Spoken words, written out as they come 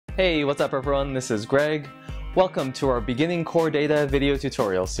Hey, what's up everyone? This is Greg. Welcome to our Beginning Core Data video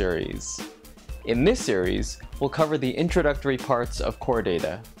tutorial series. In this series, we'll cover the introductory parts of core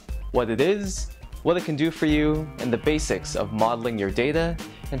data, what it is, what it can do for you, and the basics of modeling your data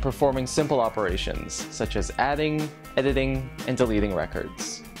and performing simple operations such as adding, editing, and deleting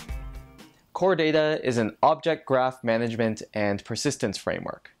records. Core data is an object graph management and persistence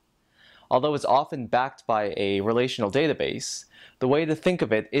framework. Although it's often backed by a relational database, the way to think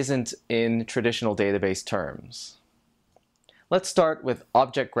of it isn't in traditional database terms. Let's start with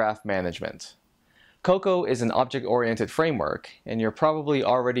object graph management. COCO is an object-oriented framework, and you're probably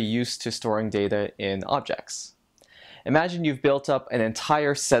already used to storing data in objects. Imagine you've built up an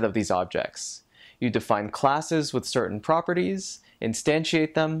entire set of these objects. You define classes with certain properties,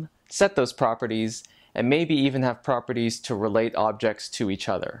 instantiate them, set those properties, and maybe even have properties to relate objects to each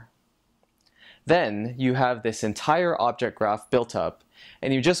other. Then you have this entire object graph built up,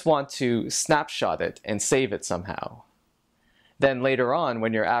 and you just want to snapshot it and save it somehow. Then later on,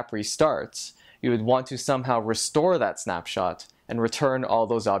 when your app restarts, you would want to somehow restore that snapshot and return all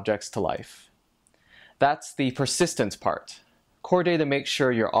those objects to life. That's the persistence part. Core data makes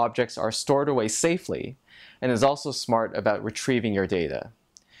sure your objects are stored away safely and is also smart about retrieving your data.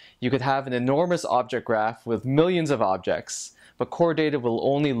 You could have an enormous object graph with millions of objects, but core data will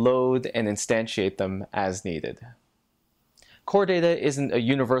only load and instantiate them as needed. Core data isn't a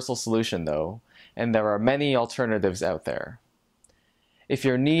universal solution though, and there are many alternatives out there. If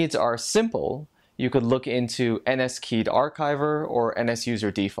your needs are simple, you could look into NSKeyed Archiver or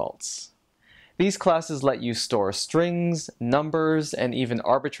NSUser defaults. These classes let you store strings, numbers, and even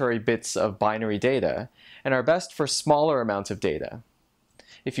arbitrary bits of binary data, and are best for smaller amounts of data.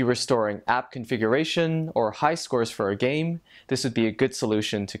 If you were storing app configuration or high scores for a game, this would be a good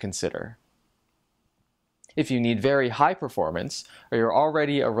solution to consider. If you need very high performance, or you're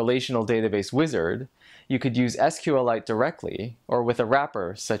already a relational database wizard, you could use SQLite directly, or with a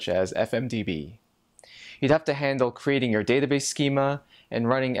wrapper such as FMDB. You'd have to handle creating your database schema and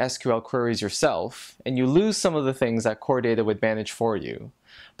running SQL queries yourself, and you lose some of the things that core data would manage for you.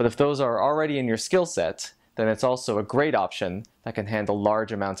 But if those are already in your skill set, then it's also a great option that can handle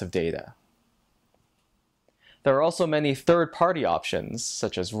large amounts of data. There are also many third-party options,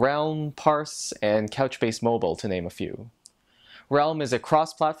 such as Realm, Parse, and Couchbase Mobile, to name a few. Realm is a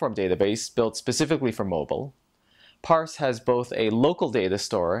cross-platform database built specifically for mobile. Parse has both a local data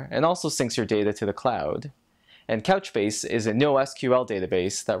store and also syncs your data to the cloud. And Couchbase is a NoSQL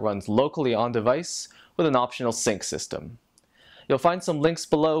database that runs locally on device with an optional sync system. You'll find some links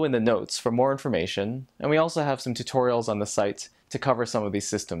below in the notes for more information, and we also have some tutorials on the site to cover some of these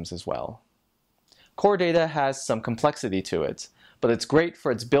systems as well. Core data has some complexity to it, but it's great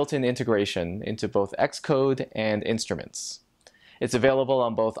for its built-in integration into both Xcode and instruments. It's available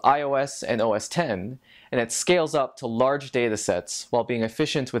on both iOS and OS X, and it scales up to large data sets while being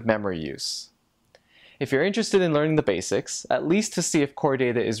efficient with memory use. If you're interested in learning the basics, at least to see if core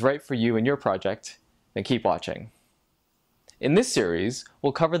data is right for you and your project, then keep watching. In this series,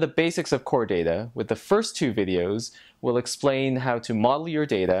 we'll cover the basics of core data. With the first two videos, we'll explain how to model your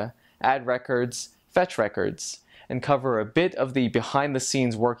data, add records, fetch records, and cover a bit of the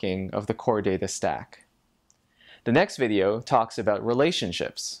behind-the-scenes working of the core data stack. The next video talks about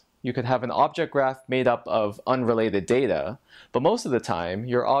relationships. You could have an object graph made up of unrelated data, but most of the time,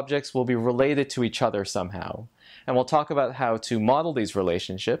 your objects will be related to each other somehow, and we'll talk about how to model these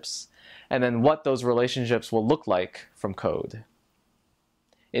relationships, and then what those relationships will look like from code.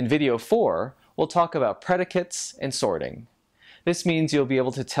 In video 4, we'll talk about predicates and sorting. This means you'll be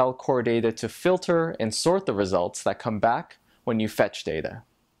able to tell core data to filter and sort the results that come back when you fetch data.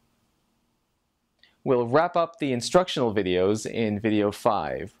 We'll wrap up the instructional videos in video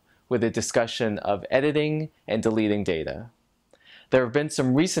 5 with a discussion of editing and deleting data. There have been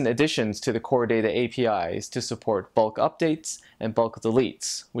some recent additions to the core data APIs to support bulk updates and bulk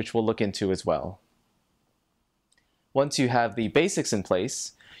deletes, which we'll look into as well. Once you have the basics in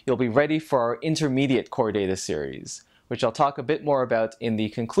place, you'll be ready for our intermediate core data series, which I'll talk a bit more about in the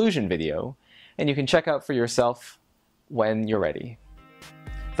conclusion video, and you can check out for yourself when you're ready.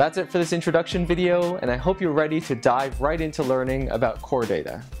 That's it for this introduction video, and I hope you're ready to dive right into learning about core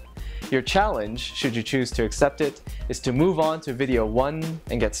data. Your challenge, should you choose to accept it, is to move on to video 1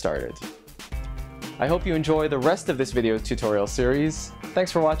 and get started. I hope you enjoy the rest of this video tutorial series.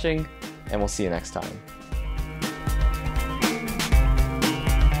 Thanks for watching, and we'll see you next time.